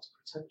feel that's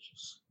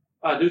pretentious.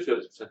 I do feel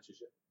it's pretentious,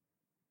 yeah.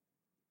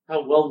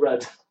 How well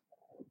read.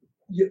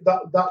 Yeah,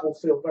 that will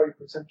feel very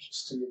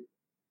pretentious to you.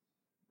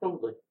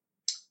 Probably.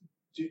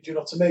 Do you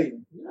know what I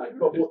mean? Yeah, I agree.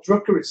 But what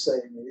Drucker is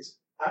saying is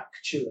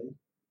actually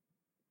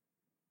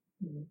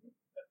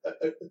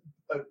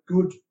a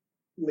good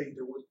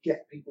leader would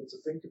get people to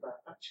think about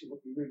actually what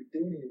you're really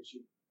doing here is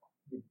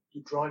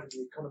you're driving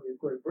the economy of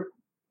Great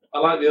Britain. I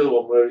like the other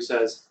one where he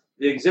says,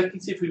 the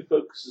executive who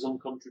focuses on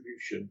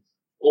contribution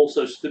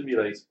also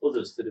stimulates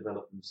others to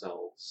develop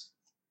themselves,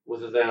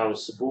 whether they are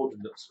as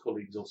subordinates,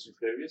 colleagues or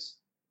superiors.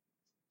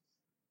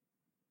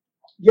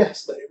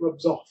 Yes, that it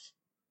rubs off.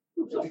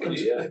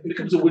 It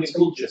becomes a winning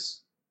culture.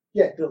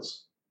 Yeah, it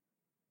does.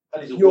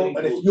 And if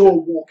you're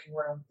walking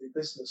around the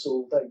business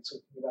all day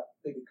talking about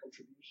bigger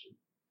contribution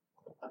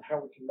and how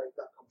we can make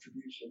that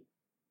contribution,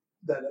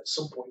 then at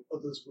some point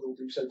others will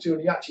do so too.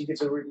 And he actually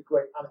gives a really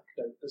great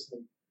anecdote, doesn't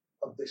he,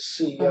 of this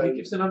CEO. He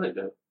gives an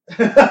anecdote.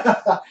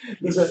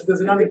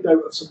 there's an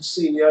anecdote of some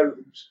CEO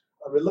who's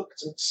a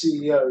reluctant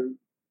CEO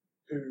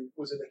who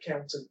was an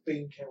accountant,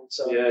 bean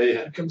counter,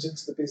 and comes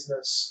into the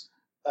business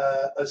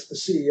as the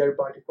CEO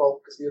by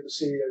default because the other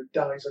CEO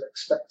dies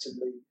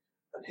unexpectedly,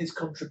 and his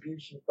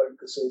contribution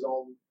focuses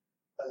on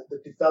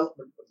the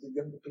development of the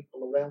younger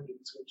people around him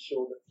to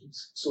ensure that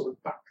he's sort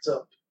of backed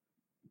up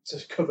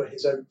to cover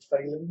his own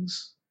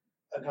failings,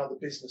 and how the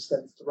business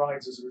then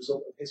thrives as a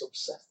result of his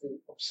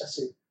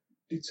obsessive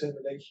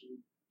determination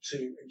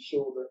to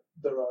ensure that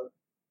there are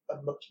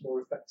a much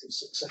more effective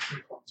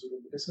succession plans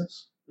within the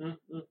business.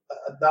 Mm-hmm.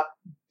 And that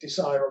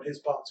desire on his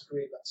part to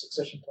create that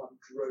succession plan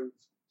drove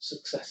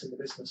success in the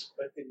business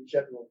in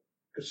general.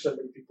 because so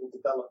many people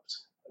developed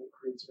and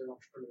created an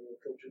entrepreneurial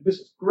culture in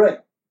business. Great.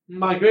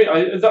 I agree.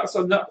 That's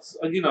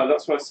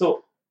why I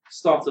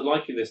started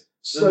liking this.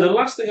 So And the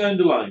last thing I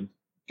underlined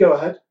go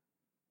ahead.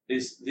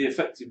 is the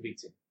effective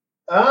meeting.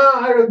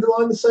 I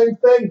underline the same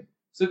thing.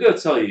 So I've got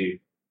to tell you,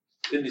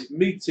 in this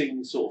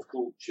meeting sort of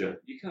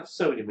culture, you can have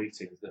so many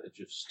meetings that are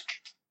just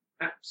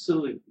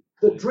absolutely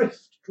The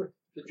drift.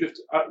 The drift.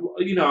 I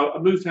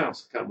moved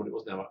house. I can't remember what it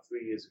was now, about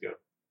 3 years ago.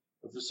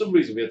 And for some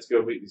reason, we had to go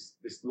and meet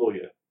this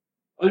lawyer.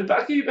 I'll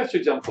give you a better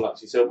example,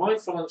 actually. So my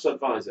financial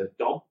advisor,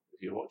 Dom,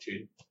 if you're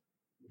watching,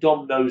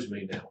 Dom knows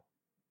me now.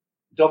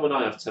 Dom and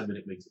I have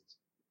 10-minute meetings.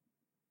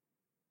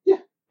 Yeah.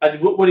 And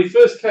when he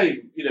first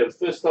came,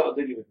 first started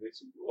dealing with me,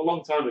 it's a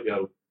long time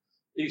ago,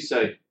 he'd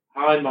say,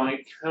 "Hi,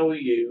 Mike, how are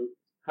you?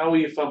 How are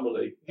your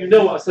family?" You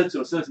know what I said to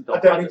him? I said, "Listen, Dom, I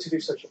don't need to do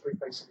social proof,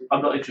 basically.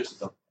 I'm not interested,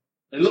 Dom."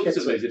 And he looked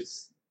at me as if,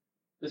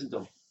 "Listen,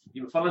 Dom,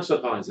 you're a financial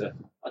advisor.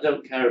 I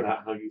don't care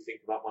about how you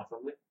think about my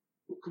family.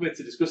 We'll come in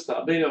to discuss that.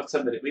 I may have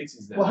 10-minute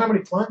meetings now." Well, how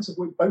many clients have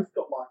we both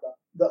got like that?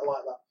 That are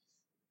like that?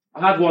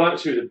 I had one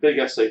actually with a big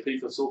SAP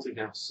consulting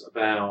house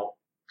about,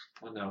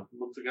 I don't know, a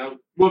month ago.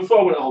 Well, before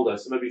I went on holiday,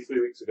 so maybe 3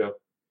 weeks ago.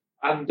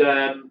 And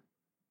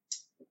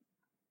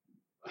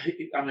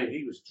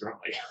he was dry.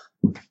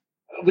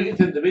 We get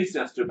to the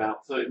meeting after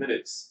about 30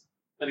 minutes,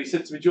 and he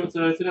said to me, "Do you want to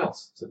know anything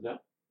else?" I said, "No."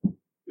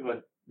 He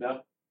went,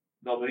 "No,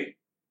 not me."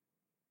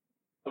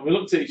 And we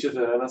looked at each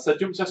other, and I said,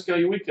 "Do you want to ask how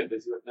your weekend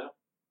is?" He went, "No."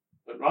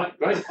 I went, "Right,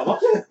 great, I'm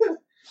off."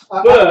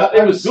 But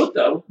it was good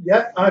though.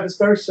 Yeah, I have this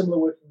very similar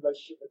working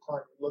relationship with a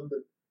client in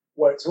London,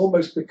 where it's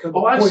almost become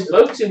I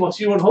spoke to him whilst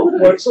you were on holiday.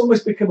 where it's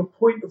almost become a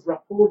point of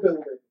rapport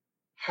building.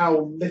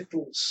 How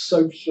little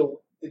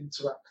social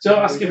interaction. Don't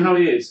ask him how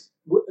he is.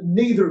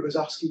 Neither of us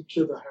ask each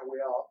other how we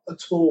are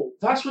at all.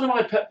 That's one of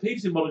my pet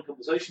peeves in modern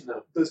conversation,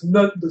 though. There's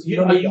none.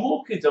 You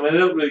walk into, I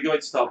don't really go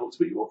into Starbucks,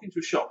 but you walk into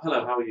a shop,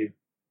 "Hello, how are you?"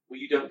 Well,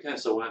 you don't care,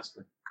 so ask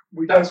me.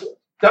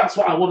 That's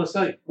what I want to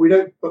say. We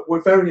don't, but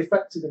we're very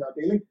effective in our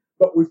dealing.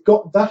 But we've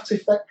got that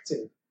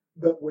effective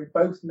that we're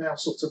both now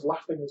sort of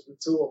laughing as we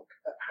talk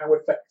at how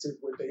effective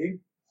we're being.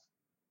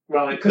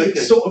 Right. Because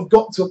it's sort of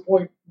got to a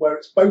point where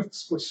we're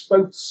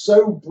both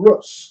so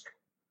brusque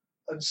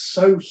and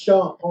so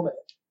sharp on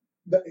it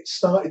that it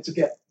started to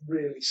get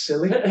really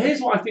silly.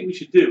 Here's what I think we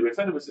should do. I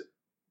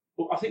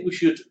think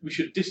we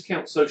should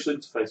discount social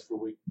interface for a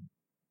week.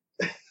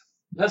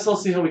 Let's all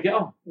see how we get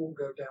on. Won't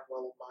go down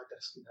well on my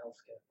desk in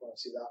healthcare when I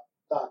see that.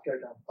 That'd go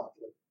down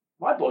badly.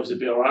 My boys would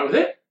be all right with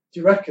it. Do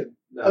you reckon?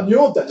 No. On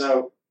your desk?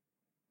 No.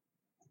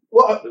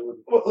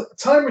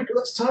 Let's time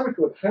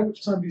record. How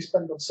much time do you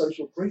spend on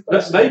social proof?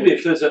 Maybe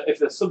if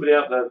there's somebody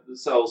out there that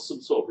sells some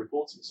sort of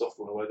reporting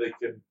software where they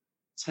can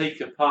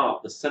take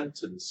apart the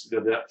sentence, the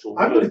actual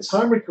words. I'm going to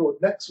time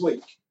record next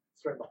week.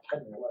 Throw my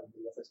pen all over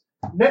the office.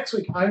 Next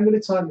week, I'm going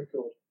to time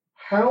record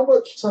how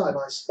much time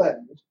I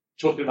spend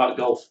talking about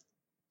golf,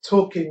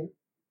 talking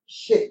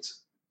shit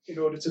in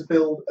order to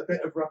build a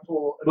bit of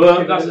rapport.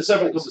 Well, that's a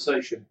separate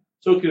conversation.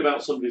 Talking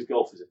about somebody's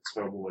golf is a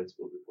terrible way to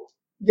build rapport.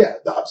 Yeah,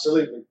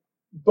 absolutely.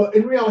 But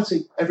in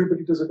reality,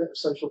 everybody does a bit of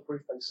social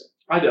proof facing.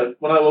 I don't.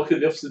 When I walk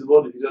in the office in the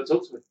morning, you don't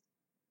talk to me.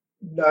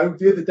 No,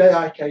 the other day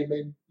I came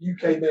in, you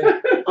came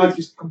in, I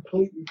just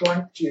completely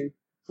blanked you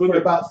for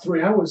about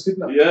 3 hours,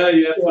 didn't I?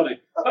 Yeah, funny.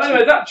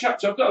 Anyway, that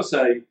chapter, I've got to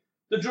say,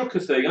 the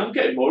Drucker thing, I'm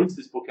getting more into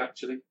this book,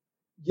 actually.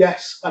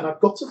 Yes, and I've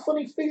got a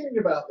funny feeling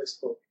about this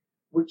book,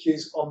 which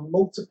is on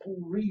multiple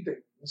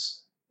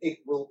readings, it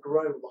will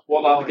grow.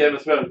 What, like the Game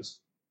of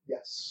Thrones?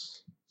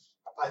 Yes.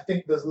 I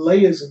think there's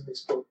layers in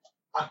this book.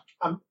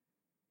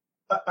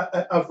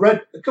 I've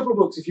read a couple of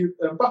books.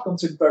 I'm back on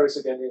Tim Ferriss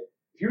again here.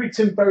 If you read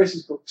Tim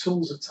Ferriss's book,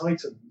 Tools of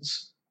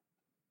Titans,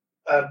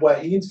 where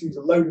he interviews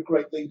a load of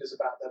great leaders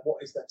about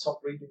what is their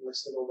top reading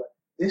list and all that,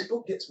 this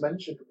book gets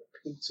mentioned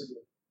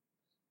repeatedly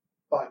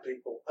by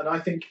people. And I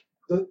think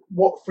that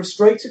what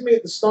frustrated me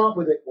at the start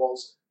with it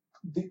was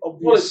the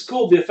obvious... Well, it's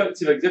called The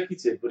Effective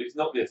Executive, but it's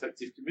not The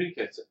Effective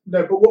Communicator.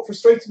 No, but what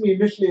frustrated me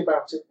initially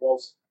about it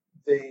was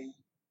the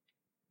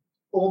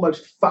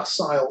almost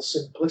facile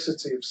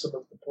simplicity of some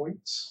of the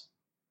points.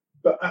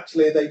 But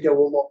actually they go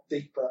a lot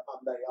deeper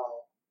and they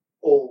are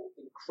all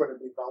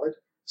incredibly valid.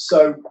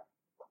 So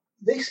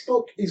this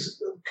book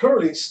is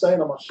currently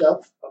staying on my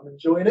shelf. I'm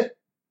enjoying it.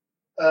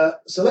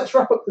 So let's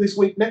wrap up for this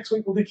week. Next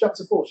week we'll do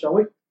chapter 4, shall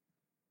we?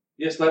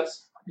 Yes,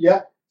 let's.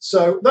 Yeah.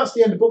 So that's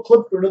the end of Book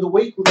Club for another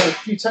week. We've got a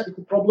few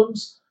technical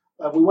problems.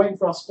 We're waiting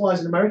for our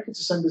suppliers in America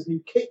to send us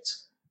new kit.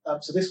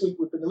 So this week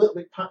we've been a little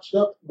bit patched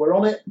up. We're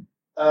on it.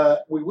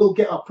 We will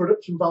get our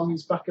production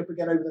values back up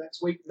again over the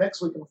next week.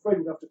 Next week I'm afraid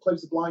we're going to have to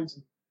close the blinds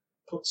and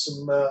put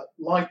some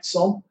lights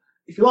on.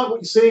 If you like what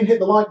you're seeing, hit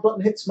the like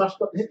button, hit the smash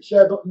button, hit the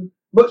share button.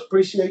 Much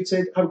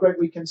appreciated. Have a great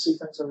weekend. See you.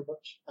 Thanks very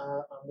much.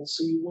 And we'll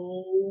see you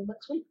all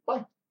next week.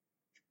 Bye.